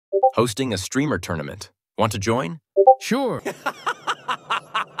hosting a streamer tournament. Want to join? Sure.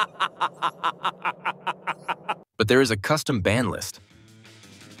 But there is a custom ban list.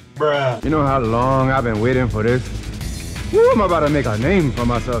 Bruh. You know how long I've been waiting for this? Woo, I'm about to make a name for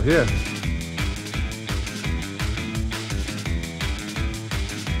myself here.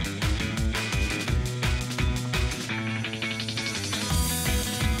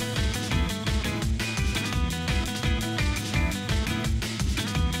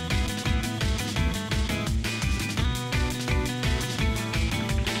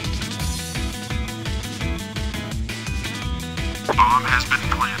 Bomb has been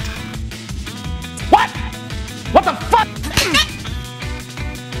planted. What? What the fuck?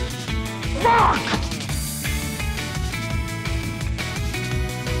 Fuck!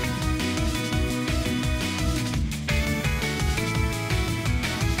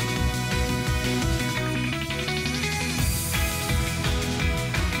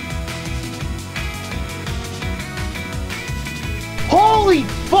 Holy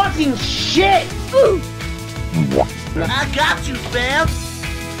fucking shit! I got you, fam!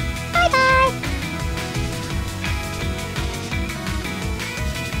 Bye-bye!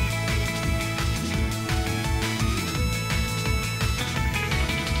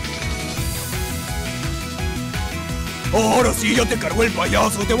 Ahora sí, ya te cargó el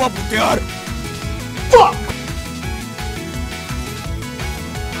payaso, te voy a putear. Fuck!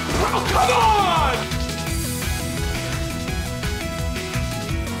 Oh, come on!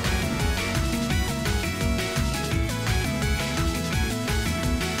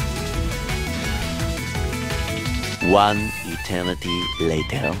 One eternity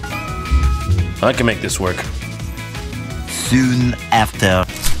later. I can make this work. Soon after.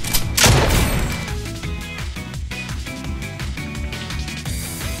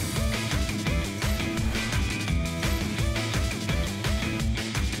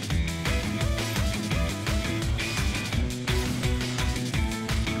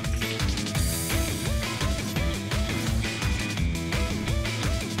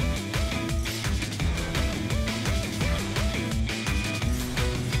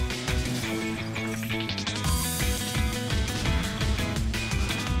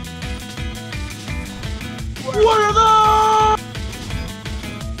 What are those?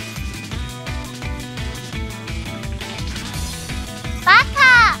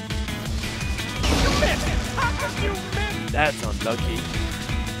 Baka! That's unlucky.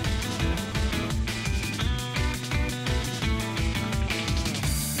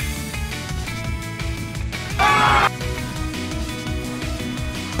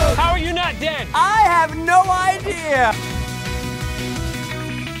 How are you not dead? I have no idea.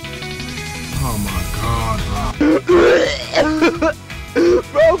 Oh my god, bro.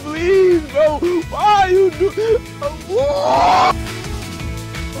 Bro, please, bro. Why are you doing? Fuck!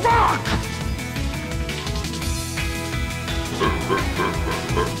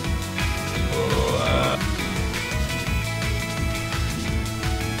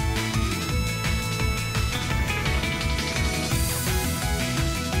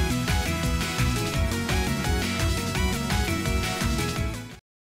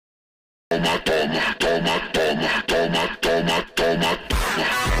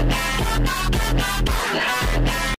 Toma.